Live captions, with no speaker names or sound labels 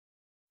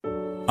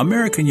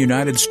American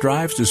United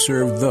strives to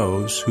serve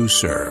those who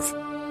serve.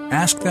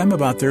 Ask them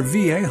about their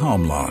VA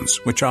home loans,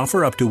 which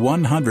offer up to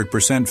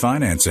 100%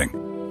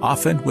 financing,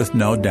 often with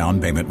no down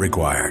payment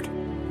required.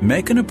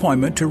 Make an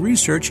appointment to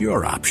research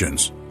your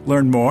options.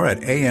 Learn more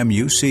at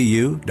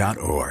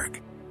amucu.org.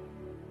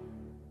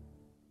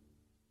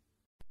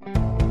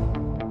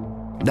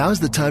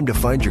 Now's the time to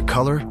find your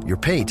color, your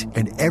paint,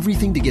 and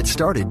everything to get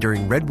started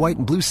during Red, White,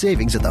 and Blue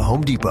savings at the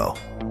Home Depot.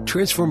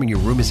 Transforming your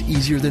room is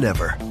easier than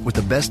ever. With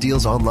the best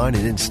deals online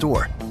and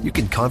in-store, you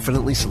can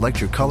confidently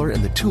select your color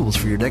and the tools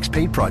for your next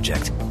paint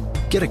project.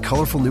 Get a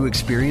colorful new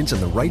experience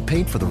and the right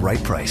paint for the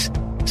right price.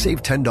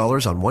 Save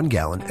 $10 on 1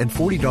 gallon and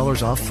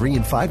 $40 off 3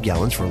 and 5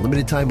 gallons for a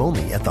limited time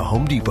only at the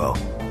Home Depot.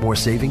 More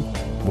saving,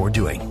 more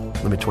doing.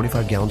 Limit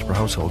 25 gallons per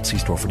household. See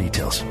store for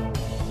details.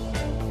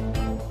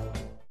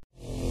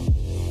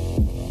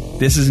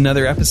 This is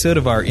another episode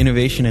of our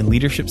Innovation and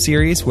Leadership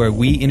series where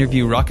we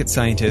interview rocket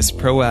scientists,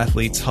 pro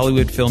athletes,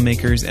 Hollywood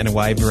filmmakers, and a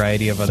wide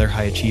variety of other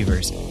high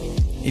achievers.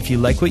 If you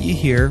like what you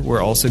hear,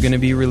 we're also going to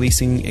be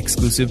releasing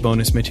exclusive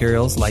bonus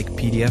materials like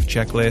PDF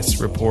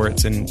checklists,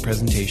 reports, and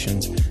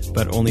presentations,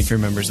 but only for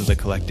members of the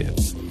collective.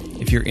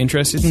 If you're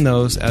interested in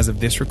those, as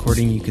of this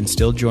recording, you can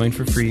still join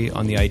for free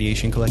on the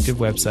Ideation Collective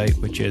website,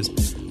 which is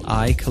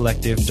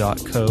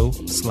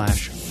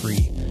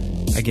icollective.co/free.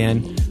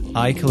 Again,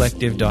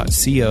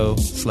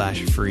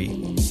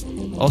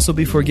 icollective.co/free. Also,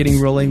 before getting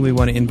rolling, we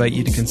want to invite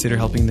you to consider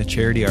helping the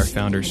charity our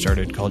founders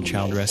started called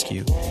Child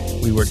Rescue.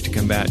 We work to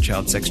combat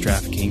child sex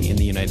trafficking in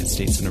the United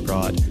States and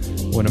abroad.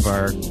 One of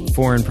our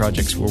foreign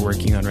projects we're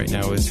working on right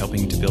now is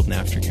helping to build an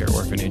aftercare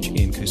orphanage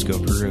in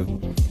Cusco, Peru.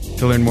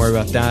 To learn more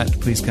about that,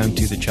 please come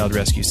to the Child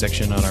Rescue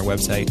section on our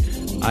website,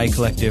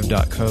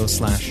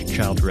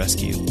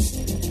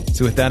 icollective.co/childrescue.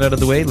 So with that out of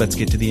the way, let's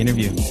get to the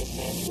interview.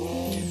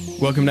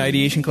 Welcome to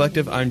Ideation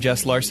Collective. I'm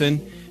Jess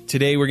Larson.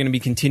 Today we're going to be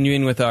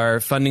continuing with our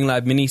Funding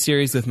Lab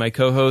mini-series with my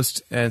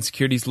co-host and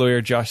securities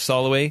lawyer Josh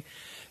Soloway.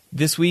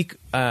 This week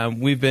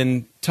we've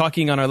been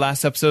talking on our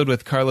last episode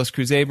with Carlos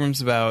Cruz-Abrams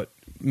about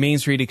Main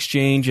Street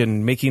Exchange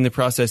and making the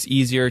process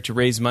easier to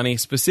raise money,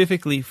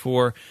 specifically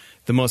for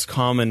the most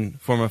common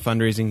form of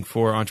fundraising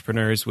for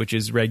entrepreneurs, which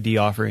is Reg D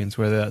offerings,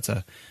 whether that's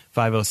a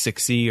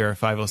 506C or a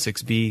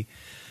 506B.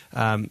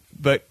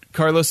 But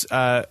Carlos,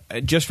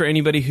 just for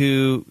anybody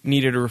who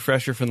needed a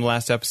refresher from the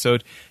last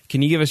episode,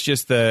 can you give us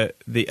just the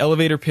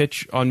elevator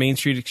pitch on Main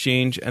Street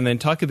Exchange and then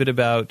talk a bit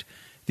about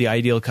the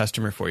ideal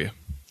customer for you?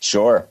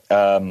 Sure.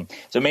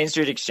 So Main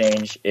Street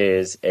Exchange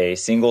is a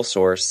single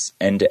source,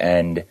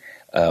 end-to-end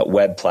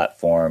web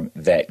platform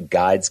that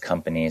guides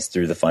companies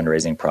through the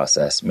fundraising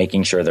process,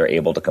 making sure they're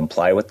able to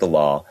comply with the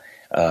law,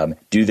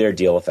 do their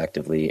deal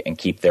effectively, and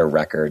keep their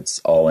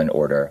records all in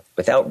order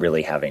without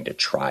really having to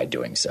try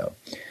doing so.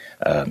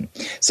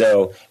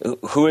 So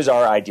who is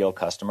our ideal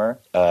customer?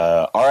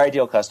 Our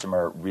ideal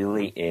customer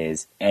really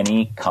is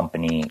any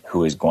company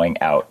who is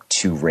going out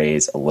to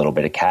raise a little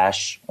bit of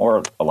cash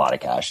or a lot of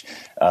cash.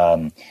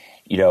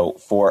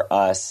 For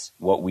us,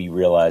 what we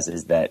realize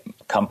is that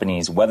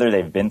companies, whether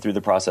they've been through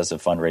the process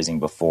of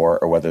fundraising before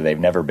or whether they've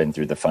never been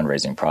through the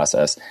fundraising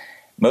process,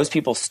 most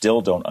people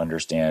still don't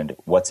understand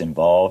what's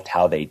involved,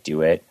 how they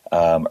do it,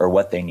 or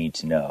what they need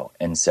to know.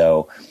 And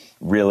so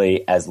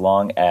really, as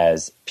long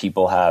as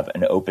people have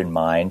an open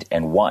mind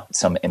and want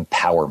some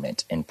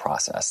empowerment in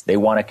process, they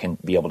want to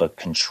be able to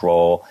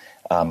control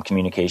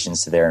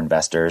communications to their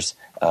investors,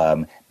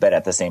 but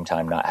at the same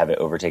time not have it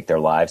overtake their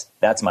lives.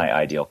 That's my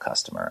ideal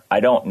customer. I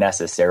don't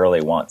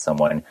necessarily want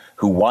someone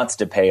who wants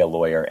to pay a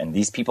lawyer, and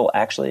these people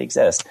actually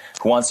exist,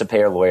 who wants to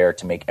pay a lawyer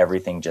to make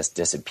everything just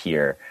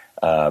disappear.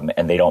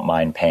 And they don't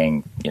mind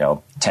paying,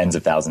 tens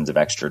of thousands of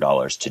extra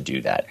dollars to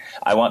do that.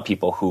 I want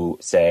people who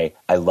say,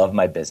 I love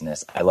my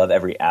business. I love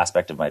every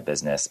aspect of my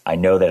business. I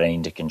know that I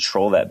need to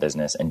control that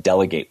business and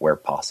delegate where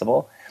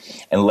possible,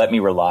 and let me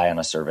rely on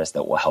a service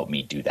that will help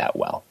me do that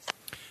well.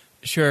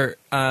 Sure.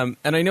 And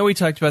I know we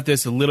talked about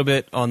this a little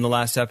bit on the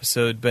last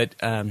episode, but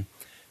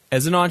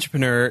as an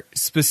entrepreneur,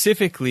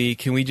 specifically,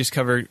 can we just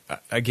cover,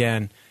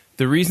 again,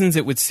 the reasons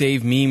it would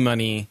save me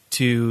money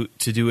to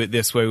do it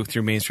this way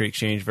through Main Street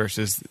Exchange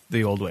versus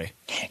the old way?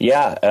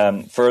 Yeah.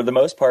 For the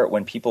most part,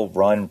 when people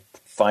run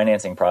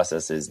financing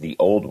processes the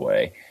old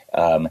way,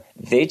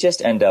 they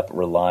just end up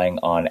relying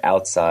on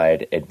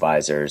outside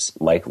advisors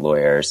like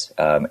lawyers.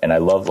 And I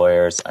love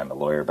lawyers. I'm a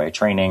lawyer by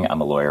training. I'm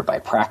a lawyer by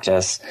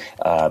practice.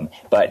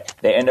 But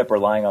they end up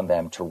relying on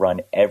them to run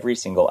every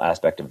single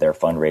aspect of their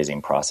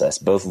fundraising process,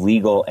 both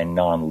legal and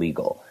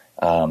non-legal.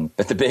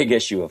 But the big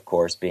issue, of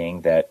course,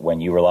 being that when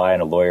you rely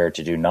on a lawyer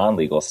to do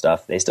non-legal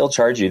stuff, they still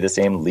charge you the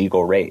same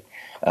legal rate.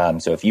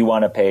 So if you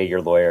want to pay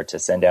your lawyer to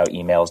send out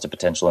emails to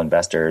potential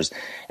investors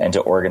and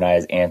to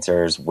organize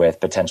answers with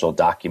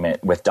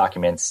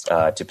documents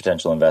to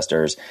potential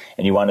investors,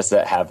 and you want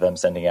to have them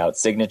sending out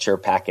signature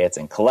packets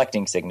and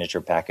collecting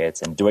signature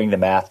packets and doing the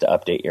math to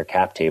update your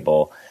cap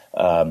table,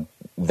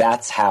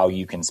 that's how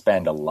you can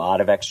spend a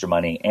lot of extra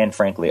money and,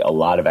 frankly, a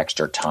lot of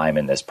extra time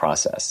in this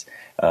process.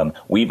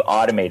 We've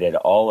automated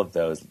all of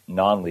those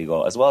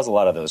non-legal as well as a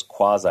lot of those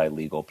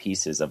quasi-legal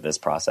pieces of this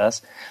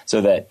process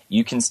so that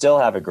you can still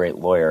have a great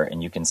lawyer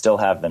and you can still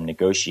have them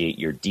negotiate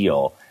your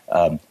deal,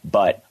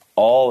 but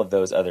all of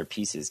those other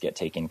pieces get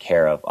taken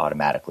care of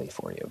automatically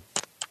for you.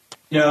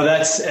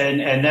 That's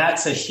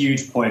a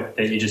huge point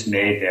that you just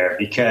made there,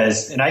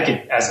 because, and I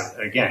could,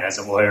 as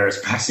a lawyer, as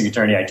a practicing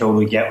attorney, I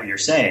totally get what you're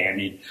saying. I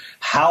mean,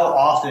 how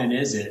often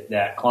is it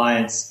that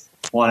clients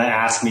want to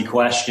ask me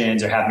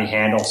questions or have me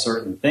handle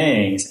certain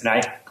things? And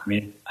I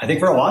think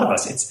for a lot of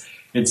us,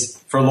 it's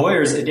for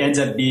lawyers, it ends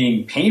up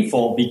being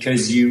painful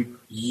because you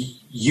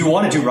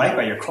want to do right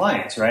by your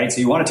clients, right?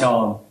 So you want to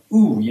tell them,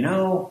 you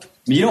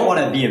don't want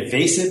to be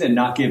evasive and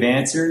not give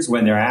answers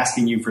when they're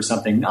asking you for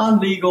something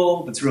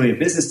non-legal that's really a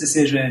business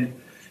decision,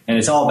 and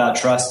it's all about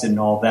trust and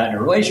all of that in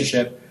a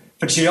relationship.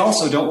 But you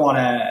also don't want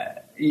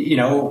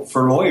to,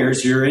 for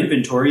lawyers, your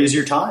inventory is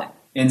your time.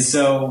 And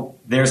so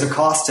there's a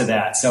cost to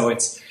that. So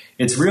it's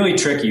really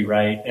tricky,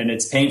 right? And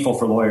it's painful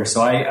for lawyers.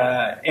 So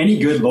any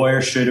good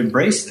lawyer should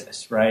embrace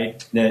this,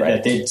 right?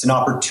 That it's an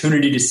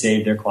opportunity to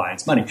save their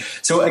clients money.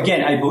 So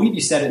again, I believe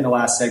you said it in the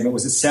last segment.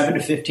 Was it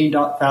 $7,000 to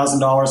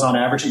 $15,000 on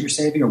average that you're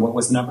saving, or what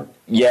was the number?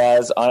 Yeah,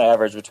 it's on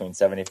average between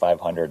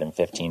 $7,500 and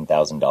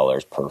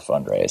 $15,000 per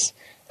fundraise.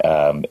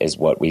 Is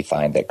what we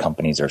find that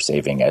companies are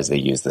saving as they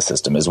use the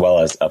system, as well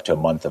as up to a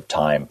month of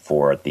time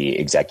for the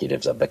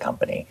executives of the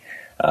company.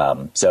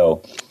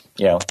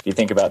 If you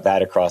think about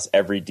that across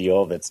every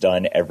deal that's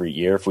done every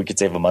year, if we could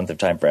save a month of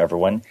time for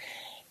everyone,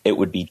 it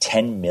would be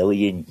 10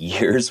 million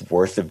years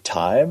worth of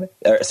time.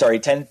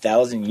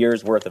 10,000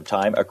 years worth of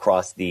time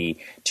across the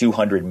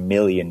 $200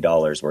 million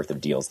worth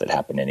of deals that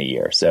happen in a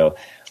year. So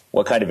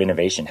what kind of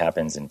innovation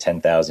happens in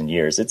 10,000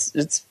 years?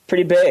 It's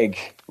pretty big.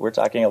 We're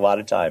talking a lot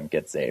of time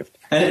gets saved.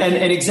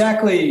 And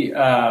exactly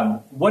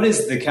what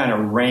is the kind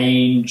of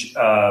range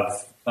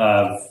of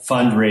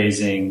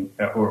fundraising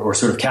or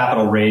sort of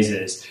capital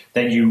raises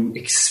that you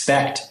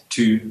expect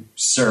to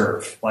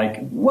serve?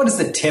 Like, what is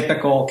the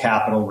typical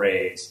capital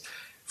raise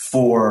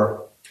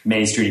for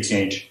Main Street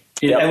Exchange,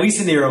 at least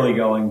in the early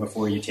going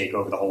before you take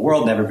over the whole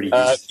world and everybody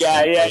uses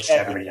it,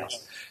 everybody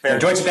else? So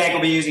Deutsche Bank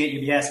will be using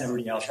it, UBS, and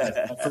everybody else.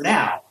 But for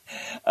now,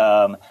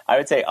 I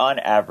would say on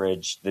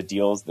average, the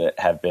deals that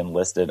have been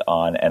listed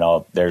on, and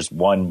there's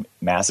one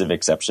massive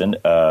exception,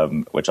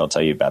 which I'll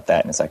tell you about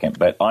that in a second.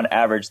 But on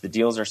average, the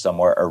deals are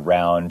somewhere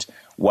around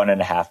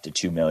 $1.5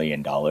 to $2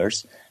 million.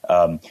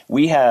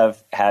 We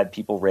have had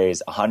people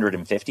raise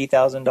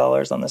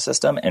 $150,000 on the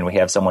system, and we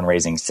have someone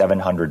raising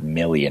 $700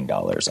 million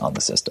on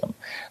the system,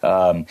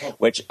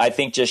 which I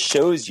think just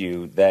shows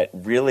you that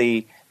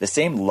really the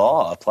same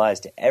law applies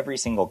to every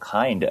single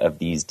kind of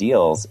these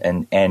deals,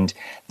 and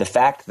the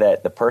fact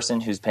that the person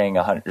who's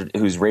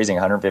who's raising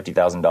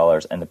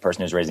 $150,000 and the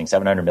person who's raising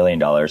 $700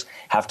 million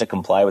have to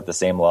comply with the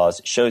same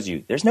laws shows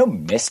you there's no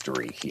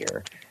mystery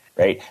here.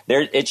 Right?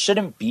 It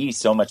shouldn't be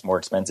so much more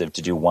expensive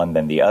to do one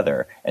than the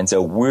other. And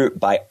so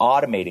by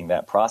automating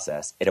that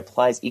process, it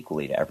applies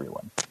equally to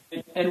everyone.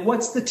 And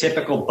what's the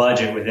typical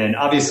budget within?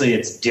 Obviously,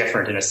 it's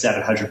different in a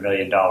 $700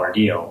 million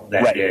deal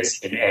than it is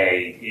in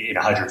a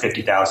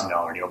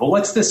 $150,000 deal. But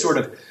what's the sort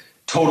of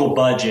total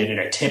budget in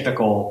a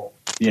typical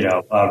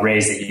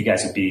raise that you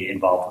guys would be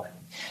involved with?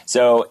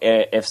 So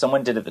if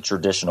someone did it the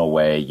traditional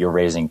way, you're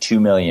raising $2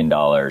 million,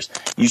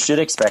 you should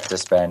expect to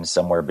spend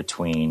somewhere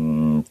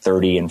between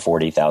 $30,000 and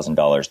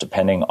 $40,000,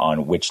 depending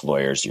on which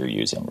lawyers you're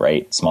using,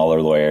 right?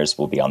 Smaller lawyers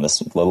will be on the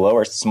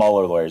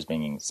smaller lawyers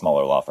being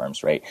smaller law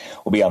firms, right,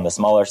 will be on the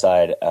smaller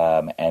side,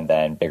 and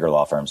then bigger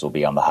law firms will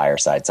be on the higher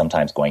side,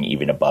 sometimes going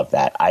even above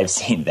that. I've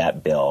seen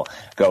that bill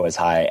go as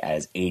high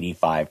as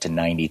 $85,000 to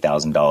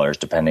 $90,000,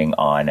 depending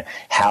on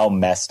how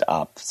messed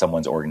up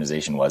someone's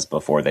organization was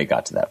before they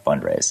got to that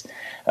fundraise.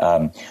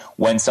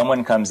 When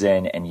someone comes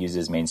in and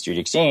uses Main Street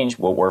Exchange,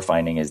 what we're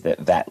finding is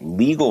that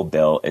legal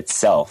bill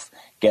itself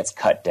gets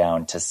cut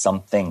down to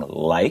something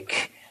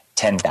like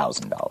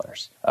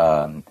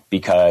 $10,000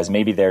 because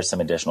maybe there's some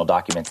additional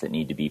documents that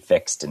need to be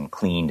fixed and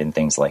cleaned and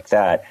things like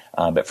that.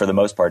 But for the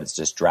most part, it's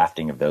just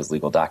drafting of those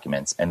legal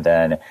documents. And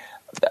then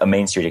a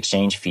Main Street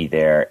Exchange fee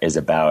there is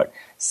about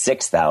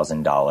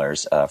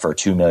 $6,000 for a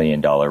 $2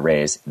 million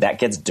raise. That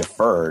gets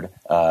deferred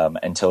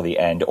until the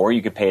end, or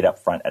you could pay it up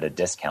front at a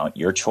discount,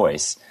 your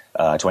choice,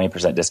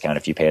 20% discount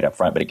if you pay it up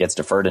front, but it gets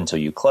deferred until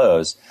you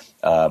close,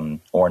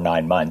 or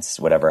 9 months,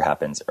 whatever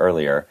happens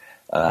earlier.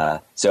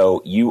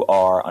 So you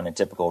are, on a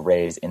typical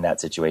raise in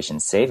that situation,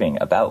 saving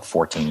about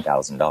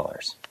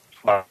 $14,000.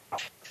 Wow.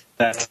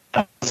 That's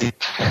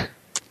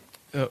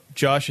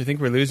Josh, I think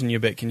we're losing you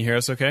a bit. Can you hear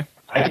us okay?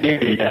 I can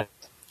hear you, yeah.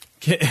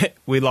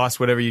 We lost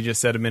whatever you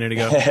just said a minute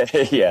ago.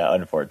 Yeah,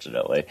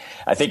 unfortunately.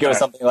 I think it was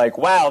something like,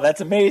 wow,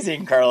 that's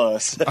amazing,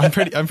 Carlos. I'm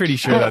pretty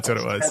sure that's what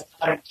it was.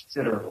 That's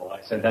considerable.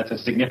 I said that's a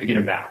significant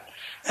amount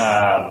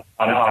on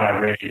a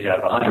rate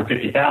of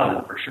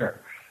 $150,000 for sure.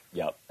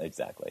 Yep,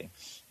 exactly.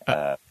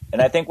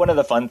 And I think one of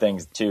the fun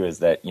things too is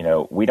that,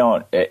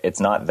 it's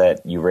not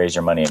that you raise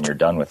your money and you're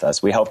done with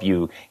us. We help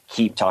you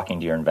keep talking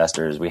to your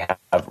investors. We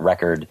have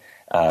record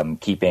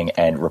keeping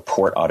and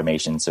report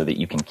automation so that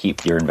you can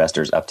keep your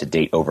investors up to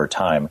date over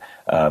time.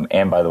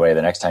 And by the way,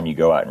 the next time you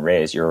go out and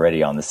raise, you're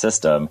already on the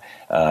system.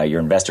 Your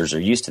investors are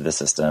used to the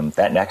system.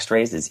 That next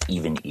raise is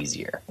even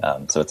easier.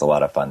 So it's a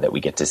lot of fun that we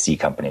get to see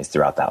companies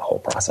throughout that whole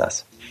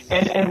process.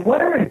 And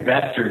what are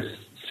investors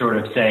sort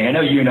of saying? I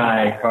know you and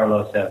I,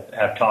 Carlos,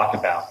 have talked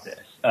about this.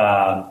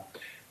 But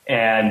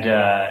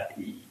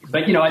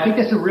I think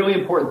that's a really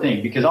important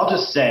thing, because I'll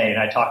just say, and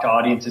I talk to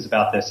audiences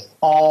about this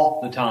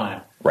all the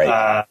time,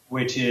 right?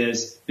 Which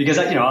is because,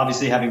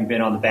 obviously having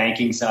been on the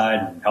banking side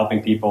and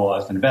helping people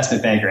as an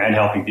investment banker and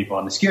helping people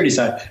on the security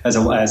side,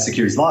 as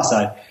securities law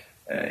side,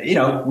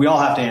 we all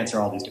have to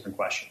answer all these different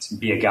questions and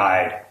be a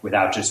guide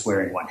without just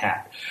wearing one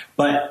hat.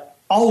 But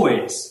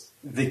always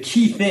the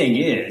key thing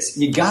is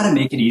you got to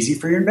make it easy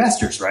for your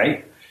investors,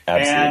 right?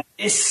 Absolutely. And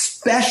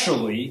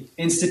especially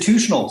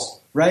institutionals,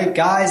 right?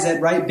 Guys that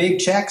write big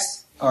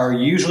checks are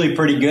usually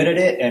pretty good at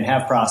it and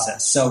have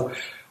process. So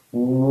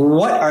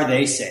what are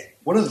they saying?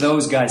 What are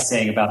those guys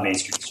saying about Main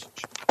Street Exchange?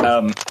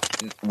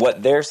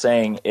 What they're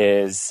saying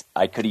is,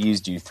 I could have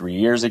used you 3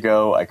 years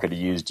ago. I could have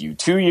used you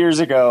 2 years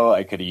ago.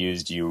 I could have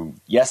used you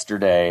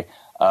yesterday.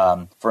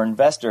 For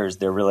investors,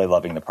 they're really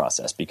loving the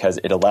process because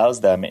it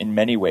allows them in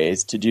many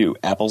ways to do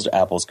apples to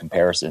apples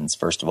comparisons,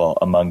 first of all,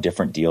 among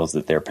different deals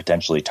that they're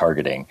potentially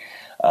targeting.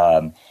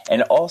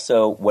 And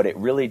also what it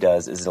really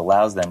does is it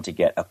allows them to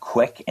get a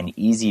quick and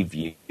easy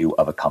view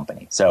of a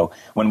company. So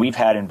when we've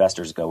had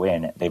investors go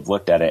in, they've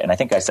looked at it. And I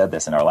think I said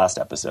this in our last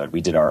episode.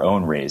 We did our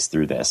own raise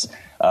through this.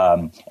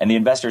 And the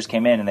investors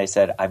came in and they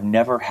said, I've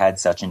never had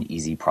such an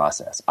easy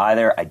process.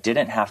 Either I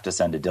didn't have to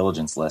send a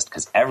diligence list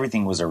because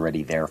everything was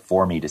already there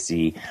for me to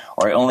see,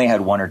 or I only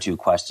had 1 or 2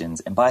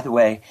 questions. And by the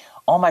way,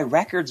 all my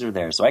records are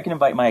there, so I can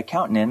invite my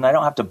accountant in and I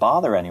don't have to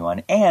bother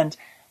anyone. And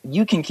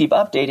you can keep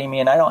updating me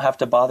and I don't have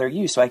to bother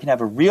you, so I can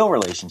have a real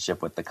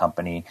relationship with the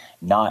company,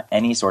 not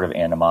any sort of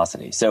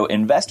animosity. So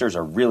investors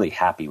are really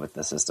happy with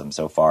the system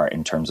so far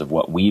in terms of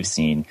what we've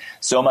seen,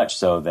 so much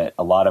so that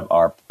a lot of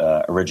our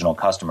original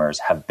customers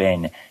have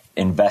been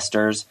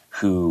investors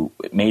who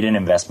made an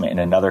investment in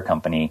another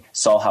company,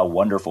 saw how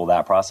wonderful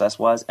that process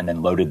was, and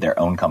then loaded their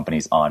own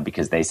companies on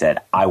because they said,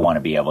 I want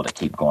to be able to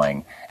keep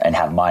going and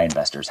have my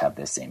investors have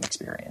this same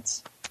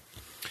experience.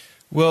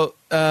 Well,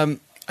 I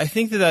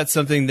think that that's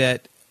something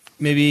that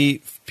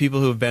maybe people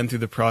who have been through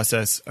the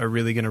process are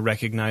really going to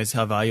recognize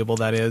how valuable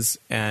that is.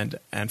 And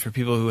for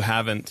people who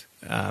haven't,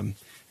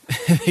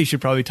 they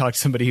should probably talk to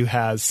somebody who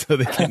has so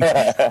they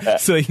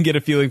can get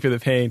a feeling for the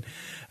pain.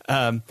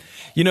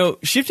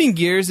 Shifting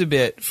gears a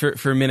bit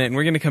for a minute, and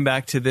we're going to come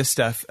back to this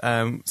stuff.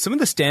 Some of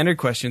the standard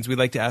questions we'd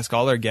like to ask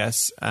all our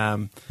guests.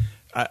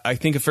 I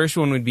think a first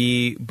one would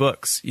be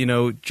books.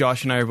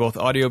 Josh and I are both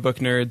audiobook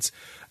nerds.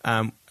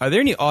 Are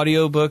there any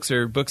audiobooks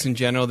or books in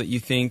general that you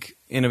think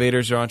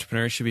innovators or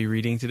entrepreneurs should be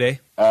reading today?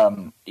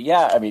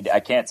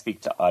 I can't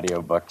speak to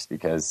audiobooks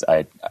because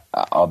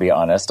I'll be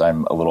honest,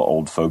 I'm a little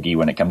old fogey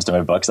when it comes to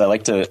my books. I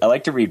like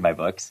to read my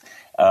books.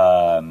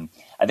 I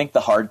think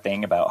the hard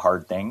thing about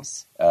hard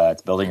things,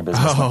 it's building a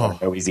business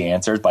with no easy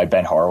answers by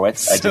Ben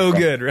Horowitz. So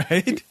good,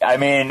 right? I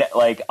mean,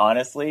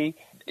 honestly,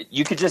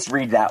 you could just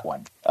read that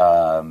one.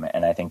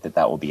 And I think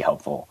that will be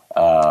helpful.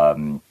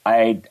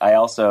 I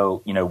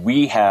also,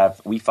 we got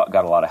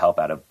a lot of help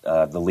out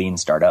of the Lean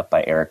Startup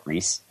by Eric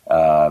Ries.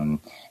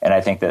 And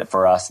I think that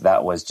for us,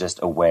 that was just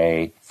a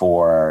way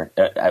for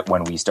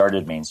when we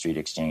started Main Street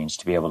Exchange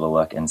to be able to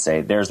look and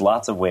say, there's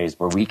lots of ways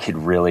where we could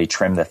really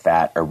trim the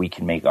fat, or we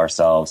can make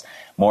ourselves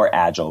more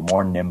agile,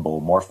 more nimble,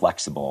 more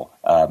flexible.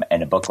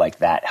 And a book like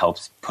that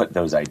helps put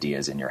those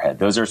ideas in your head.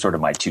 Those are sort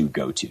of my 2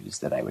 go-tos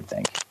that I would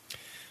think.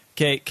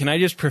 Okay, can I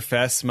just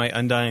profess my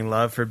undying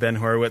love for Ben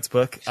Horowitz's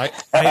book?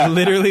 I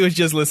literally was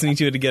just listening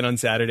to it again on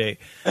Saturday.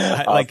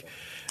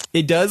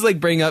 It does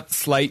bring up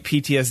slight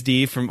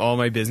PTSD from all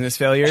my business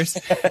failures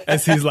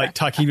as he's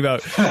talking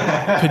about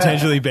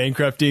potentially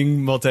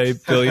bankrupting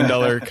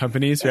multi-billion-dollar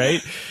companies,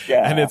 right?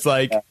 Yeah. And it's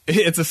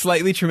it's a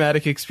slightly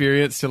traumatic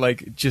experience to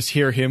just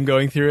hear him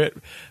going through it.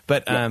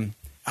 But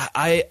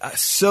I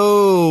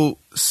so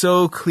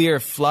clear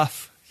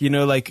fluff,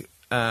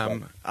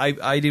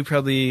 I do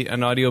probably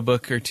an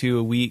audiobook or 2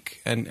 a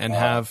week and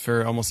have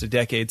for almost a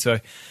decade. So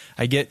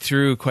I get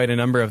through quite a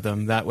number of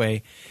them that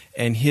way.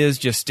 And his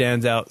just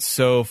stands out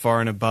so far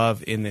and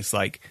above in this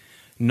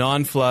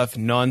non-fluff,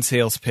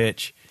 non-sales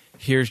pitch.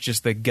 Here's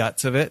just the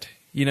guts of it,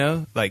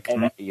 speaking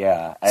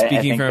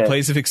from a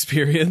place of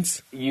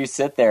experience. You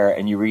sit there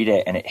and you read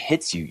it and it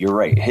hits you. You're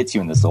right. It hits you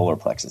in the solar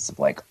plexus of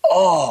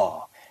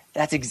oh,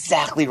 that's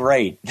exactly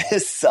right.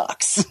 This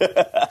sucks. But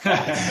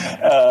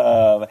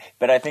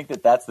I think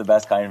that that's the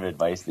best kind of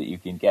advice that you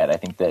can get. I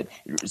think that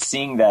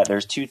seeing that,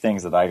 there's 2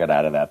 things that I got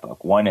out of that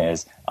book. One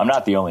is, I'm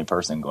not the only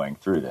person going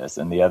through this.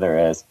 And the other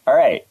is, all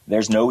right,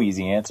 there's no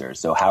easy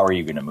answers. So how are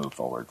you going to move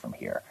forward from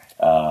here?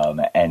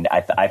 And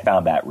I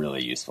found that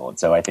really useful. And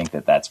so I think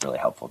that that's really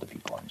helpful to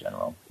people in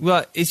general.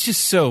 Well, it's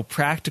just so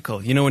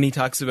practical. When he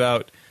talks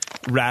about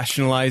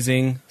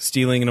rationalizing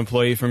stealing an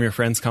employee from your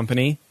friend's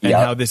company and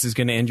how this is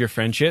going to end your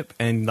friendship,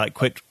 and like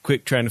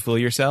quit trying to fool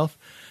yourself.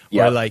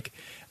 Or like,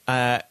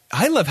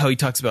 I love how he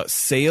talks about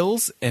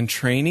sales and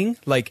training.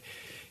 Like,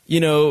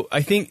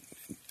 I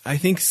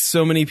think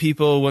so many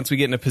people, once we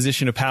get in a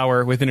position of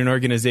power within an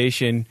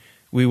organization,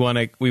 we want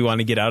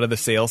to get out of the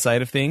sales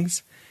side of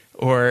things,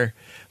 or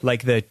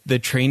like the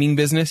training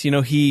business.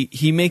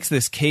 He makes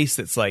this case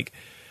that's like,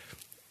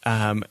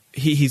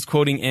 he's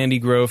quoting Andy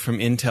Grove from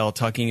Intel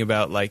talking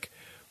about like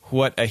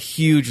what a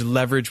huge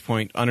leverage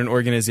point on an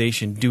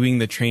organization doing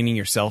the training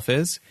yourself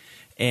is,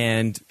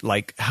 and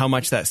like how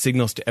much that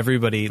signals to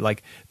everybody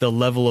like the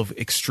level of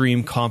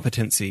extreme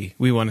competency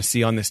we want to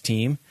see on this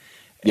team.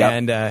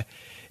 And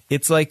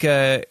it's like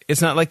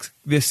it's not like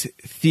this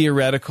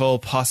theoretical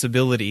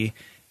possibility.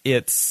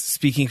 It's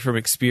speaking from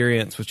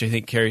experience, which I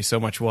think carries so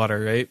much water,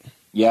 right?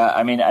 Yeah,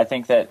 I mean, I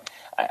think that,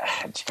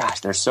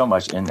 gosh, there's so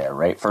much in there,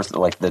 right? First,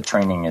 like the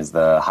training is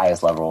the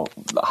highest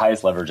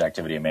leverage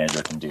activity a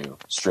manager can do,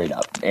 straight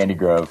up. Andy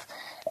Grove,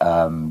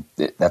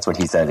 that's what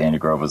he said. Andy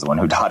Grove was the one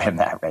who taught him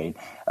that, right?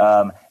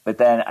 But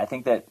then I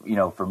think that,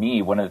 for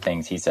me, one of the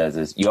things he says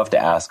is you have to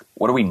ask,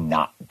 what are we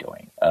not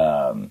doing?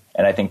 And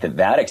I think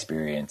that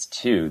experience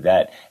too,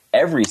 that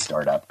every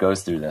startup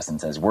goes through this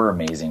and says, we're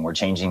amazing, we're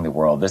changing the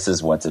world, this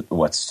is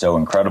what's so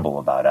incredible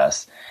about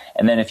us.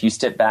 And then if you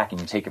step back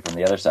and you take it from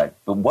the other side,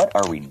 but what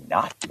are we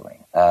not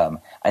doing?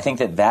 I think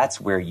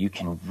that's where you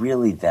can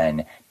really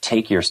then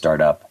take your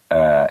startup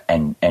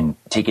and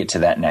take it to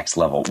that next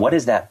level. What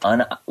is that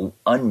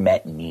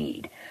unmet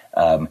need?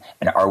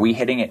 And are we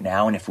hitting it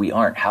now? And if we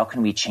aren't, how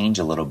can we change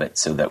a little bit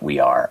so that we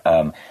are?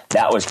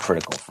 That was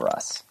critical for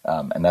us.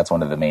 And that's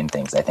one of the main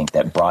things I think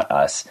that brought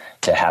us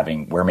to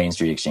having where Main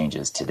Street Exchange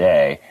is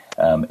today,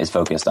 is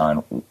focused on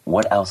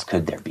what else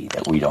could there be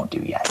that we don't do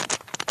yet.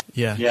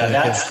 Yeah,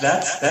 that's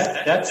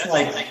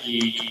like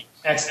the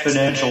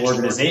exponential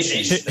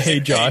organization.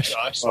 Hey, Josh.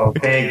 Oh,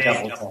 big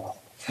double talk.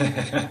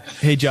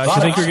 Hey, Josh, I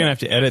think we're going to have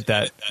to edit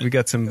that. We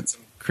got some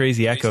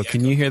crazy echo.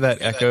 Can you hear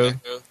that echo?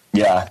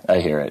 Yeah, I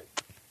hear it.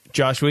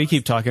 Josh, will you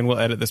keep talking? We'll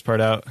edit this part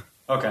out.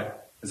 Okay.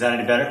 Is that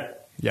any better?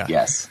 Yeah.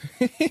 Yes.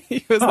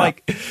 It was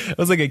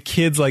like a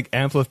kid's like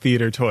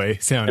amphitheater toy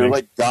sounding. It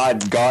was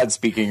like God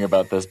speaking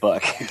about this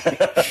book.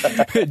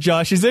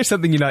 Josh, is there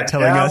something you're not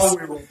telling us? Now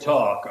we will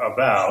talk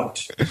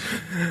about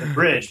the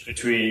bridge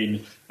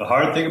between the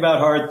hard thing about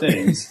hard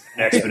things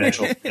and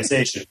exponential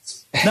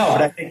organizations. No,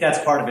 but I think that's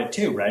part of it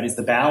too, right? Is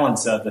the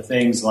balance of the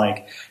things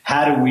like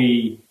how do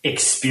we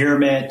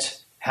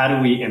experiment, how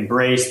do we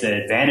embrace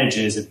the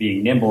advantages of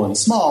being nimble and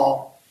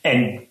small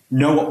and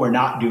know what we're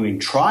not doing,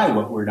 try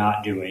what we're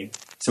not doing,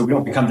 so we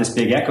don't become this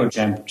big echo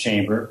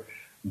chamber,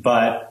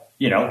 but,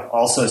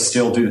 also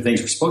still do the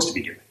things we're supposed to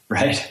be doing,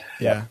 right?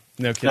 Yeah,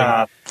 no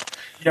kidding.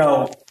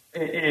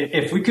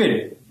 If we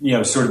could,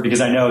 sort of,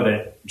 because I know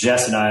that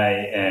Jess and I,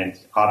 and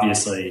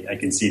obviously I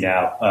can see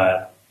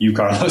now, you,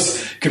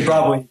 Carlos, could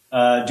probably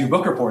do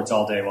book reports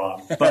all day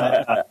long,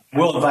 but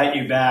we'll invite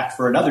you back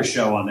for another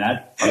show on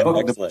that,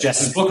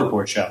 Jess's book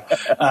report show.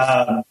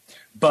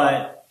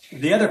 But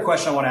the other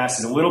question I want to ask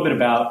is a little bit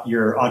about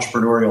your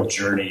entrepreneurial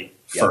journey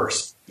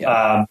first.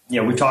 Yep.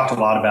 We've talked a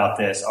lot about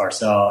this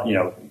ourselves,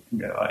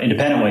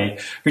 independently. Can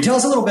you tell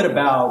us a little bit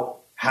about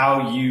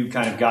how you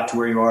kind of got to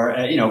where you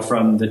are,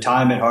 from the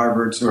time at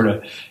Harvard, sort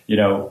of,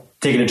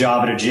 taking a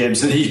job at a gym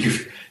so that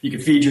you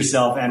could feed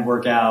yourself and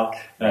work out,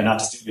 not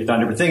to steal your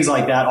thunder, but things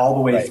like that, all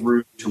the way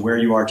through to where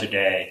you are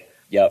today.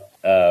 Yep.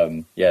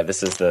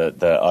 This is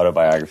the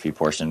autobiography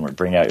portion where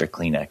bring out your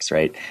Kleenex,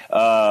 right?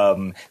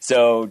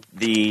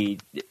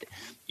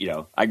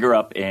 I grew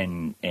up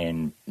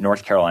in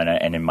North Carolina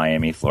and in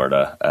Miami,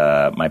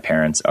 Florida. My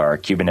parents are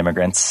Cuban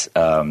immigrants.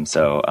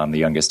 So I'm the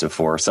youngest of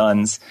four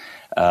sons.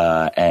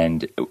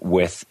 And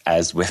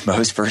as with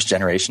most first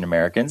generation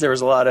Americans, there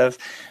was a lot of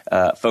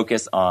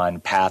focus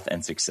on path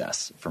and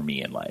success for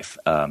me in life.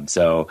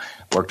 So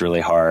worked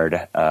really hard.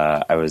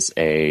 I was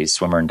a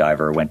swimmer and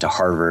diver, went to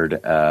Harvard,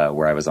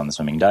 where I was on the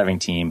swimming diving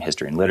team,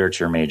 history and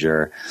literature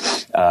major.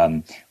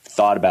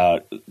 Thought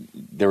about,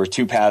 there were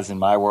two paths in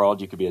my world.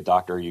 You could be a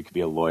doctor, you could be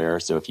a lawyer.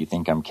 So if you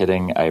think I'm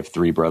kidding, I have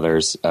three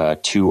brothers,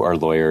 two are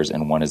lawyers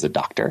and one is a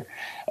doctor.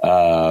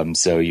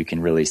 So you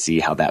can really see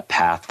how that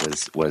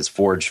path was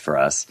forged for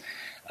us.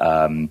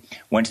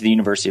 Went to the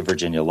University of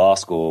Virginia Law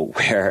School,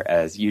 where,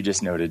 as you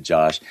just noted,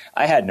 Josh,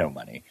 I had no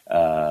money.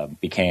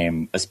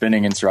 Became a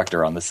spinning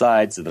instructor on the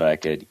side so that I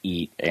could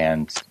eat,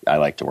 and I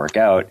like to work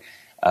out.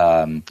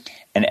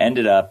 And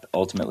ended up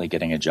ultimately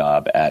getting a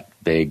job at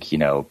big,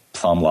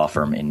 plum law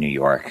firm in New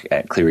York,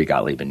 at Cleary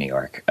Gottlieb in New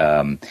York.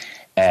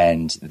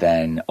 And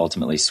then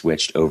ultimately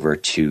switched over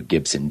to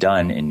Gibson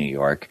Dunn in New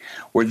York,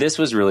 where this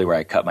was really where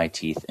I cut my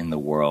teeth in the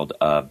world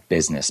of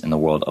business, in the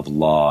world of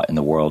law, in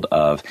the world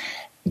of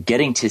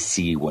getting to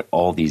see what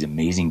all these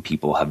amazing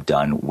people have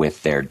done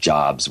with their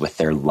jobs, with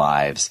their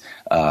lives,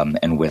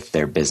 and with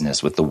their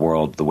business, with the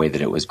world, the way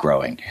that it was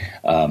growing.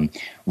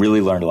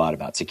 Really learned a lot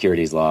about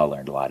securities law,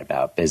 learned a lot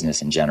about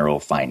business in general,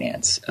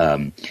 finance.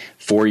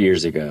 4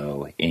 years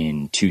ago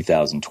in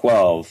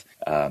 2012,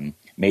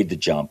 made the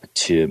jump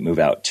to move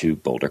out to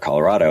Boulder,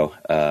 Colorado,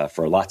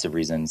 for lots of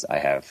reasons. I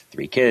have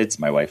 3 kids.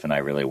 My wife and I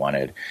really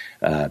wanted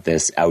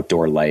this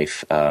outdoor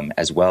life,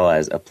 as well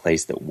as a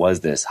place that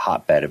was this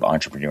hotbed of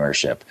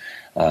entrepreneurship,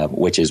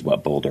 which is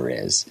what Boulder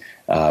is.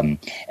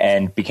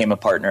 And became a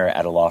partner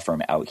at a law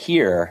firm out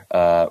here,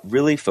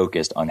 really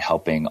focused on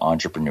helping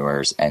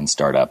entrepreneurs and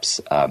startups,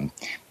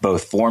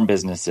 both form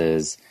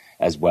businesses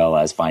as well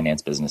as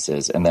finance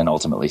businesses, and then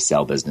ultimately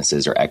sell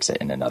businesses or exit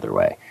in another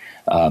way.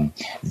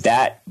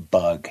 That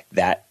bug,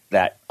 that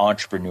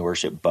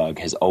entrepreneurship bug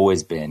has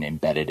always been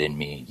embedded in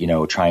me,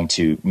 trying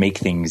to make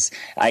things,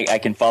 I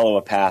can follow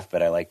a path,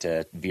 but I like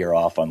to veer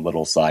off on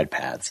little side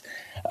paths.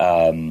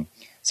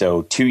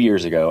 So 2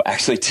 years ago,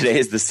 actually today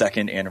is the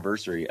 2nd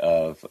anniversary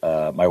of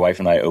my wife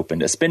and I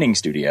opened a spinning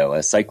studio,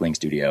 a cycling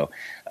studio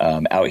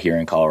out here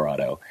in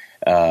Colorado.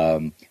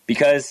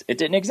 Because it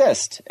didn't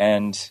exist,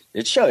 and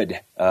it should.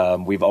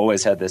 We've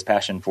always had this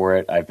passion for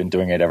it. I've been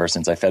doing it ever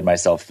since I fed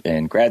myself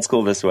in grad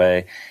school this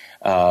way,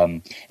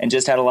 and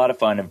just had a lot of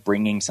fun of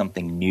bringing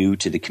something new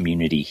to the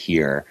community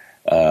here,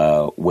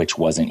 which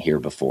wasn't here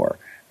before.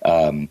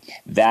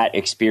 That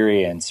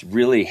experience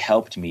really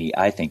helped me,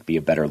 I think, be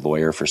a better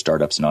lawyer for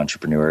startups and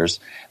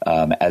entrepreneurs,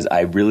 as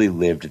I really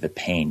lived the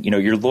pain.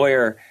 Your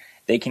lawyer,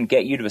 they can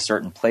get you to a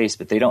certain place,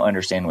 but they don't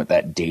understand what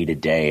that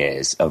day-to-day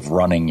is of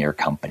running your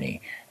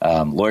company.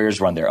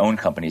 Lawyers run their own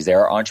companies. They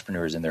are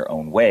entrepreneurs in their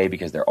own way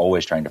because they're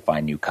always trying to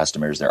find new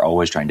customers. They're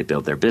always trying to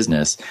build their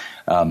business,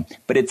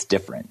 but it's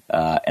different.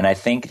 And I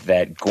think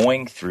that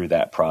going through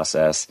that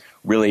process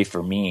really,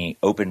 for me,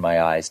 opened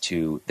my eyes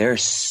to there are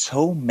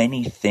so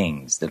many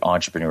things that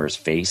entrepreneurs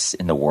face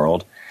in the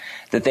world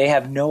that they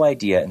have no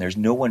idea, and there's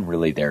no one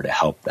really there to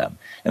help them.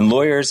 And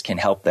lawyers can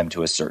help them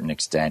to a certain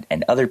extent,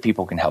 and other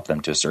people can help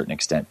them to a certain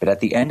extent. But at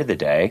the end of the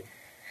day,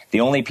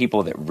 the only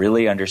people that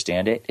really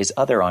understand it is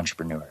other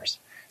entrepreneurs.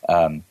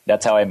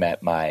 That's how I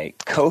met my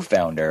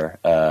co-founder,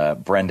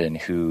 Brendan,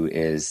 who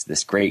is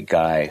this great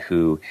guy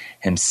who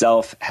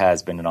himself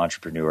has been an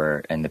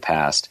entrepreneur in the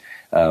past.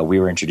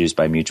 We were introduced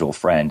by a mutual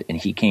friend, and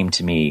he came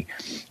to me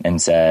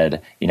and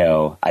said,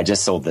 I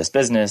just sold this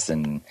business,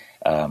 and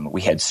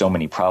we had so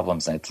many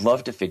problems, and I'd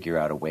love to figure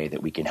out a way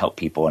that we can help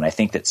people. And I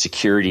think that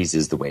securities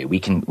is the way we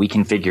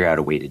can figure out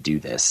a way to do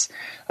this.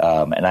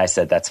 And I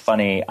said, that's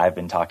funny. I've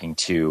been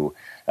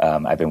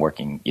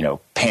working,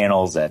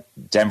 panels at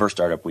Denver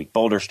Startup Week,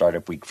 Boulder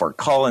Startup Week, Fort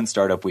Collins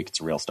Startup Week. It's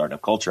a real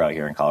startup culture out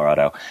here in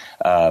Colorado.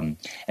 And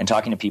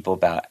talking to people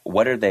about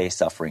what are they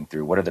suffering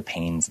through? What are the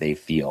pains they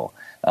feel?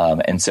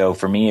 And so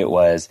for me, it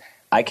was,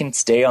 I can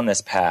stay on this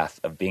path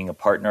of being a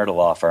partner at a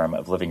law firm,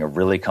 of living a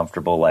really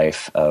comfortable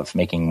life, of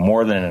making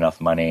more than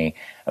enough money,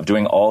 of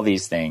doing all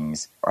these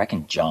things, or I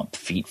can jump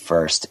feet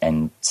first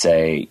and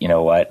say, you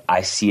know what,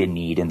 I see a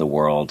need in the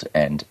world,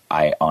 and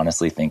I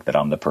honestly think that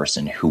I'm the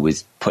person who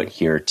was put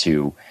here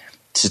to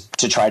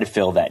try to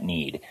fill that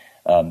need.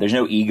 There's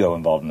no ego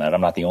involved in that.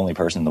 I'm not the only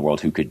person in the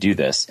world who could do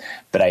this,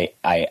 but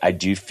I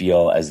do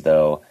feel as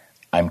though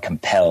I'm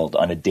compelled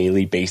on a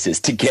daily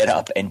basis to get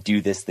up and do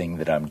this thing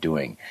that I'm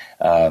doing.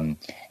 And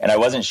I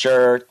wasn't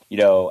sure,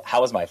 how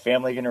was my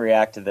family going to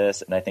react to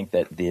this? And I think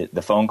that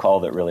the phone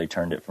call that really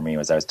turned it for me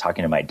was I was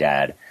talking to my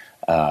dad,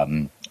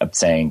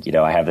 saying,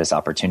 I have this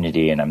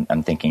opportunity and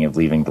I'm thinking of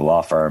leaving the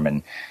law firm,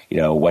 and,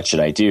 what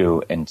should I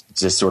do? And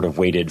just sort of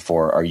waited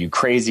for, are you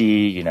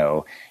crazy?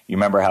 You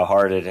remember how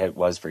hard it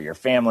was for your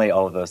family,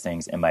 all of those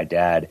things. And my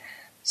dad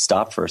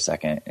stopped for a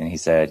second and he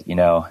said,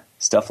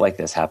 stuff like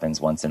this happens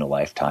once in a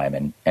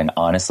lifetime. And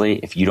honestly,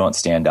 if you don't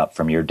stand up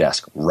from your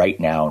desk right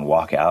now and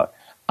walk out,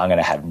 I'm going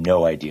to have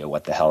no idea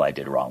what the hell I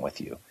did wrong with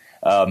you.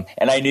 And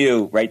I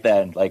knew right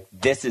then,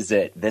 this is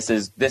it. This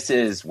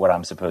is what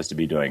I'm supposed to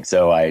be doing.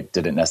 So I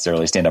didn't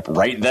necessarily stand up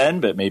right then,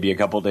 but maybe a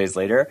couple of days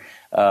later,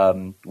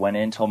 went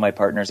in, told my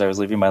partners I was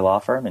leaving my law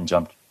firm, and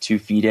jumped 2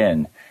 feet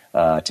in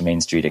to Main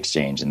Street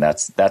Exchange. And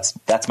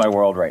that's my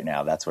world right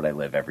now. That's what I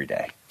live every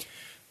day.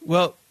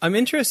 Well, I'm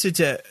interested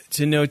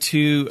to know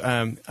too.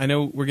 I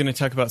know we're going to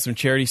talk about some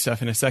charity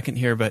stuff in a second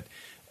here, but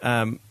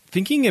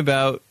thinking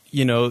about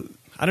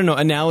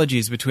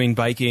analogies between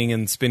biking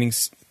and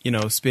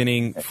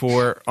spinning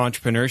for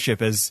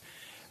entrepreneurship, as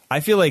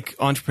I feel like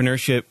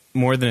entrepreneurship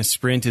more than a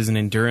sprint is an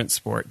endurance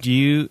sport. Do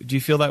you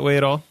feel that way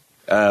at all?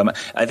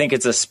 I think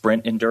it's a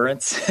sprint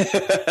endurance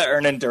or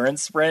an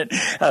endurance sprint.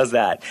 How's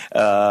that?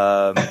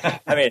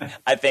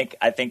 I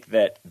think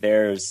that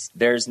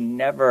there's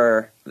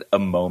never a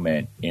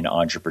moment in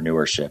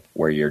entrepreneurship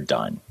where you're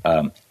done,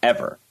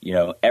 ever.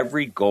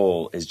 Every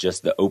goal is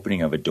just the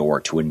opening of a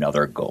door to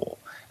another goal.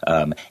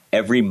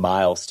 Every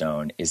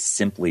milestone is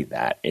simply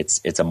that.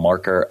 It's a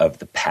marker of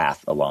the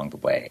path along the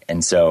way.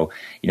 And so,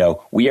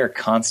 we are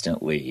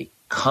constantly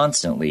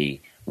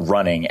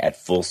running at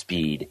full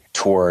speed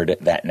toward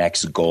that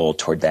next goal,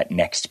 toward that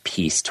next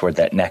piece, toward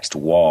that next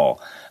wall.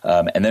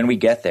 And then we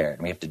get there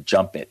and we have to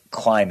jump it,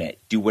 climb it,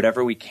 do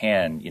whatever we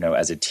can,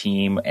 as a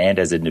team and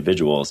as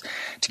individuals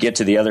to get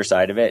to the other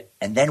side of it.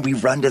 And then we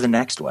run to the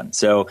next one.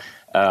 So,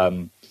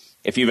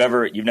 if you've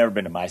never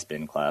been to my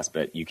spin class,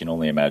 but you can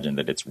only imagine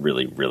that it's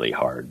really, really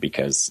hard,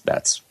 because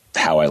that's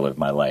how I live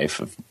my life,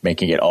 of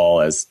making it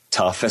all as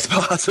tough as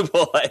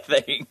possible, I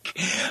think.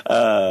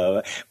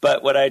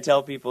 But what I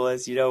tell people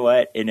is, you know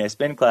what? In a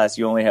spin class,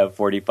 you only have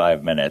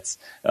 45 minutes,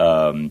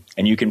 and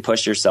you can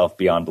push yourself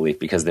beyond belief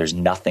because there's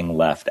nothing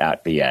left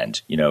at the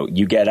end. You know,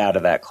 you get out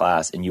of that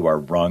class and you are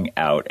wrung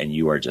out and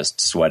you are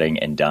just sweating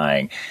and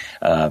dying.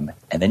 And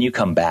then you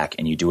come back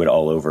and you do it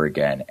all over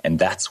again. And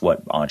that's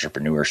what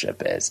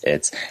entrepreneurship is.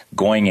 It's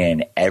going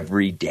in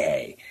every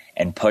day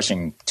and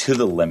pushing to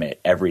the limit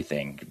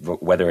everything,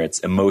 whether it's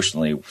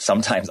emotionally,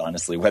 sometimes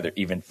honestly, whether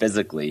even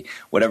physically,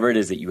 whatever it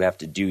is that you have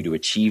to do to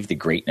achieve the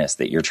greatness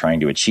that you're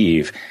trying to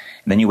achieve.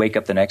 And then you wake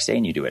up the next day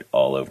and you do it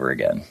all over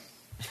again.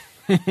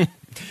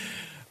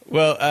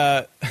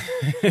 Well,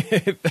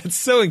 that's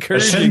so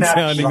encouraging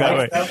sounding that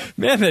way. Though?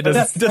 Man, that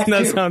doesn't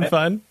that sound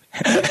fun?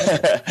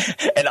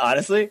 And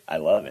honestly, I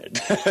love it.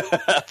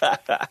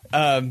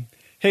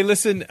 Hey,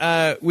 listen,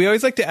 we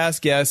always like to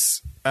ask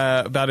guests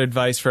about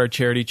advice for our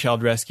charity,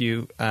 Child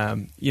Rescue.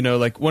 You know,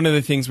 like one of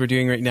the things we're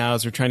doing right now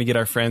is we're trying to get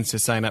our friends to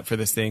sign up for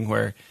this thing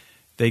where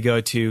they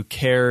go to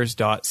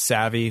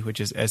cares.savvy,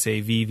 which is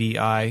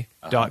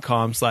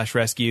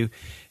savvi.com/rescue.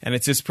 And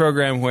it's this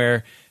program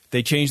where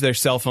they change their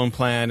cell phone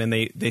plan and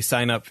they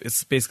sign up.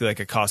 It's basically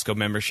like a Costco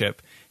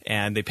membership,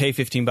 and they pay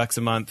 $15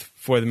 a month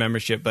for the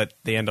membership, but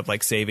they end up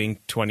like saving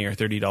 $20 or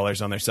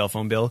 $30 on their cell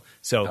phone bill.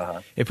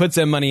 So it puts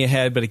them money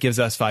ahead, but it gives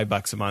us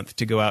 $5 a month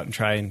to go out and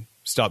try and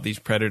stop these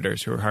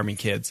predators who are harming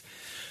kids.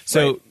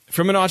 So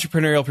from an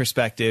entrepreneurial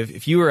perspective,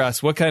 if you were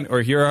us,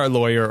 or you're our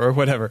lawyer or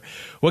whatever,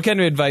 what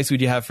kind of advice would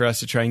you have for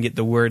us to try and get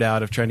the word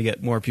out of trying to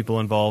get more people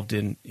involved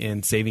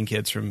in saving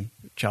kids from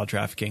child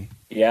trafficking?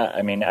 Yeah,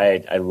 I mean,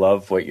 I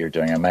love what you're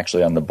doing. I'm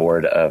actually on the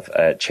board of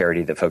a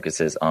charity that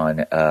focuses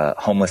on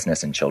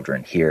homelessness in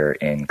children here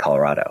in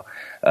Colorado.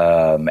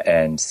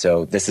 And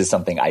so this is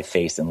something I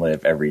face and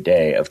live every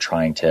day of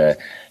trying to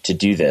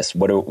do this.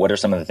 What are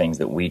some of the things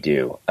that we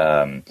do?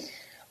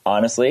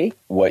 Honestly,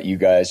 what you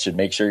guys should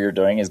make sure you're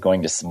doing is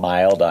going to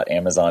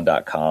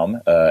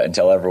smile.amazon.com and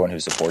tell everyone who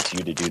supports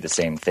you to do the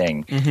same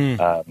thing.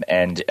 Mm-hmm.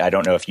 And I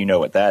don't know if you know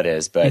what that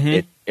is, but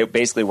it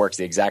basically works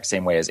the exact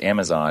same way as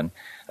Amazon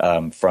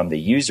from the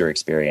user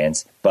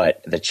experience,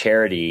 but the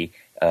charity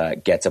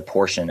gets a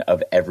portion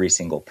of every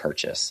single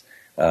purchase.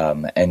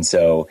 And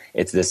so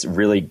it's this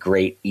really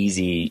great,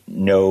 easy,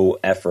 no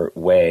effort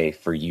way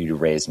for you to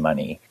raise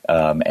money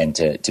and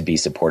to be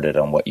supported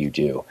on what you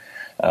do.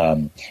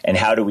 And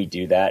how do we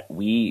do that?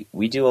 We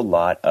do a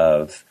lot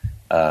of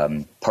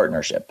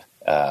partnership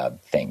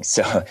things.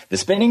 So the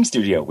spinning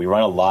studio, we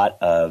run a lot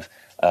of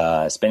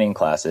spinning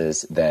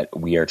classes that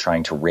we are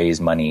trying to raise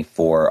money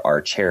for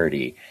our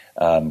charity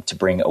to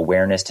bring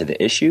awareness to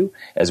the issue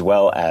as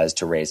well as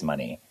to raise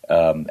money.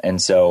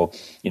 And so,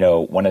 you know,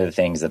 one of the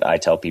things that I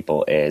tell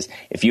people is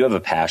if you have a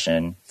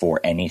passion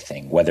for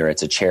anything, whether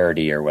it's a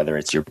charity or whether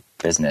it's your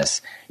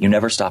business, you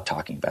never stop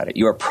talking about it.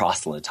 You're a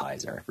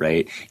proselytizer,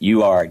 right?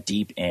 You are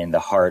deep in the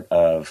heart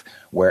of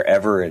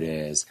wherever it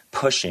is,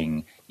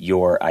 pushing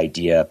your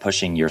idea,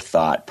 pushing your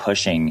thought,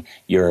 pushing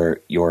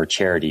your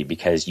charity,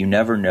 because you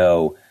never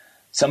know.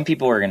 Some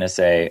people are going to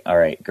say, all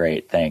right,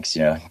 great, thanks,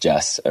 you know,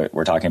 Jess,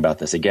 we're talking about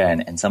this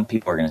again. And some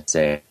people are going to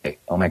say,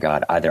 oh my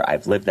God, either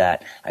I've lived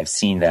that, I've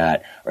seen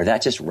that, or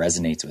that just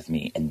resonates with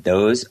me. And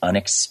those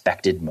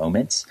unexpected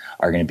moments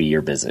are going to be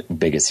your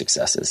biggest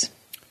successes.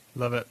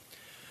 Love it.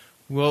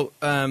 Well,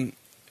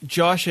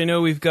 Josh, I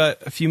know we've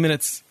got a few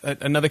minutes,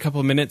 another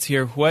couple of minutes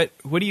here. What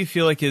do you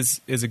feel like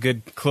is a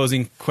good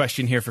closing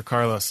question here for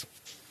Carlos?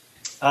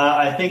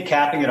 I think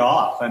capping it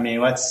off. I mean,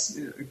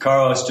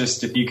 Carlos,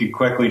 just if you could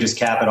quickly just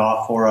cap it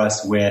off for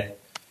us with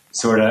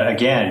sort of,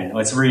 again,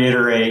 let's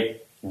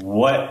reiterate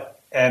what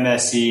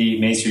MSC,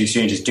 Main Street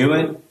Exchange, is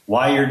doing,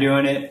 why you're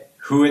doing it,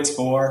 who it's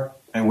for,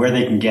 and where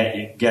they can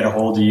get a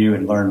hold of you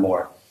and learn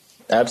more.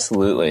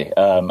 Absolutely.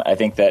 I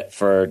think that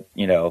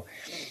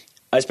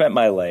I spent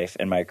my life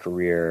and my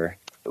career,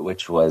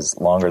 which was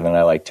longer than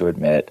I like to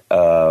admit,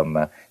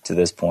 to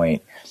this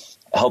point,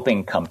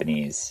 helping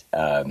companies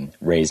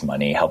raise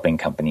money, helping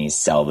companies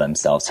sell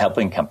themselves,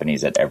 helping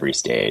companies at every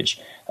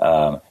stage.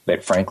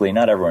 But frankly,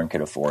 not everyone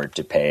could afford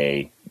to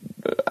pay,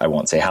 I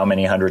won't say how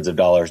many hundreds of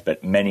dollars,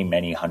 but many,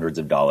 many hundreds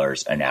of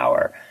dollars an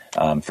hour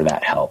for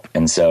that help.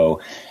 And so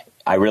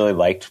I really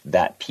liked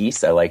that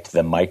piece. I liked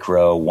the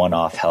micro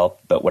one-off help.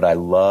 But what I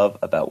love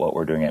about what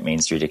we're doing at Main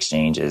Street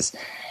Exchange is,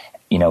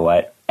 you know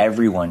what?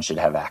 Everyone should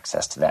have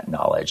access to that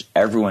knowledge.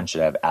 Everyone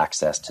should have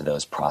access to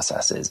those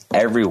processes.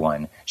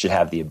 Everyone should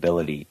have the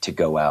ability to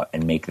go out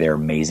and make their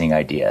amazing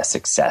idea a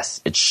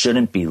success. It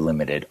shouldn't be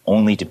limited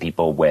only to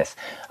people with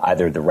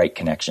either the right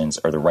connections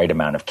or the right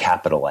amount of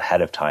capital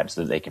ahead of time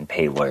so that they can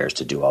pay lawyers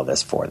to do all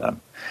this for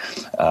them.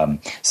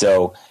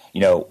 So,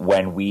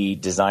 when we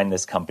designed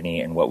this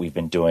company and what we've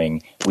been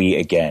doing, we,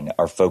 again,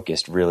 are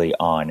focused really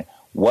on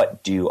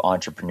what do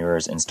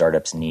entrepreneurs and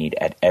startups need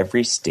at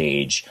every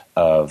stage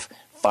of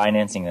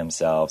financing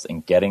themselves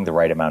and getting the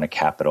right amount of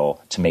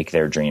capital to make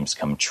their dreams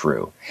come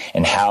true.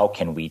 And how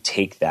can we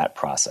take that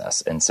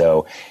process? And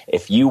so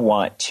if you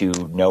want to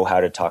know how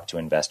to talk to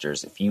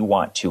investors, if you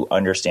want to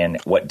understand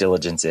what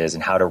diligence is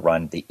and how to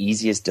run the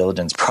easiest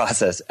diligence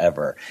process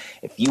ever,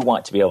 if you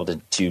want to be able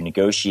to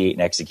negotiate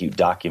and execute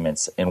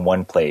documents in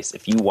one place,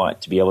 if you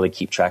want to be able to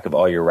keep track of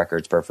all your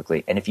records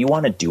perfectly, and if you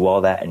want to do all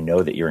that and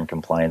know that you're in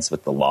compliance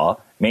with the law,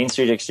 Main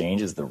Street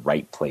Exchange is the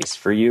right place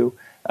for you.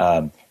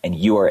 And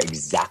you are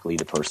exactly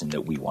the person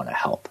that we want to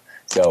help.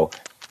 So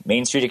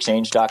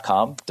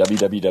mainstreetexchange.com,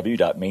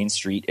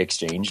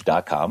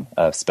 www.mainstreetexchange.com,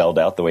 spelled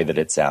out the way that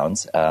it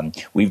sounds.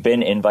 We've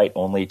been invite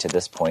only to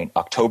this point.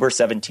 October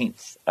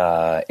 17th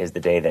is the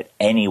day that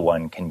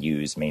anyone can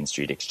use Main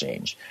Street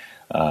Exchange.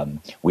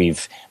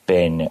 We've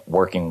been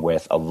working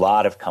with a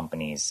lot of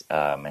companies,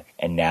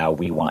 and now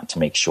we want to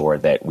make sure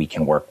that we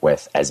can work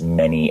with as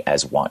many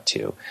as want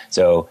to.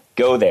 So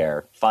go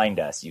there, find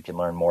us. You can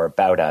learn more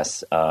about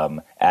us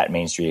at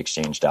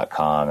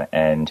mainstreetexchange.com.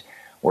 And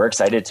we're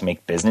excited to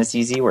make business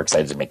easy. We're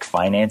excited to make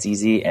finance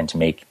easy and to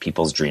make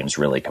people's dreams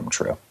really come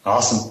true.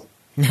 Awesome.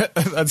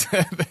 That's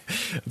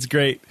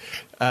great.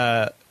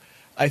 I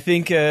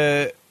think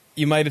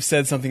you might have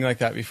said something like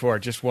that before,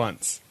 just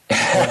once.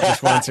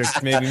 Just once or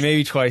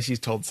maybe twice you've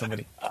told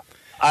somebody.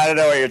 I don't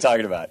know what you're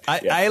talking about.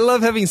 I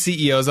love having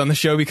CEOs on the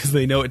show because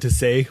they know what to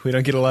say. We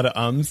don't get a lot of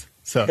ums.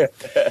 So,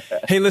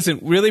 hey, listen,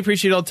 really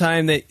appreciate all the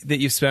time that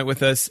you've spent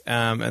with us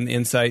and the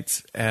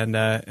insights, and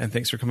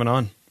thanks for coming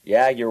on.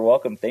 Yeah, you're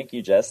welcome. Thank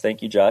you, Jess.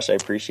 Thank you, Josh. I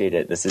appreciate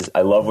it.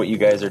 I love what you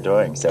guys are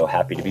doing, so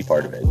happy to be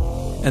part of it.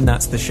 And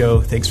that's the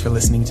show. Thanks for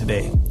listening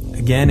today.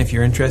 Again, if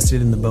you're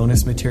interested in the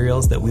bonus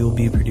materials that we will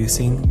be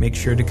producing, make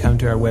sure to come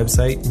to our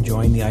website and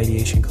join the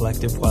Ideation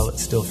Collective while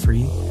it's still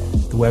free.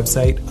 The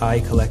website,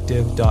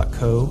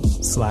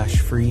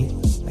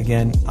 icollective.co/free.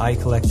 Again,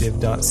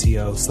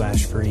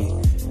 icollective.co/free.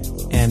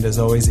 And as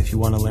always, if you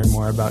want to learn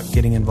more about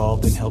getting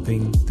involved in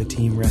helping the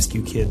team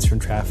rescue kids from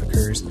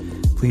traffickers,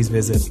 please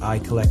visit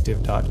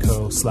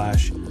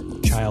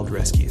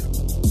icollective.co/childrescue.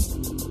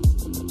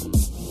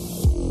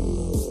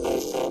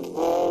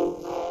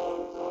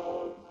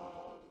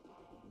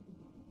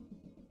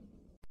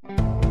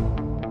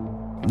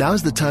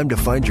 Now's the time to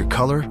find your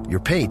color, your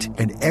paint,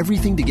 and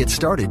everything to get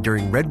started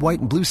during Red, White,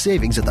 and Blue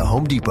savings at the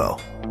Home Depot.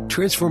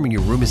 Transforming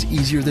your room is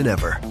easier than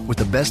ever. With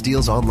the best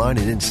deals online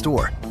and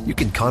in-store, you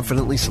can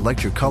confidently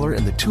select your color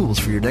and the tools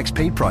for your next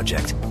paint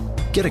project.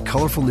 Get a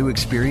colorful new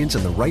experience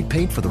and the right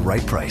paint for the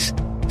right price.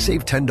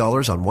 Save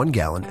 $10 on 1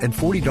 gallon and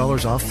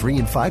 $40 off 3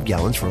 and 5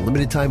 gallons for a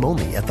limited time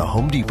only at the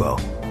Home Depot.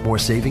 More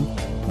saving,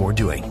 more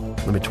doing.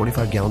 Limit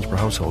 25 gallons per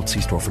household. See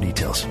store for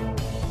details.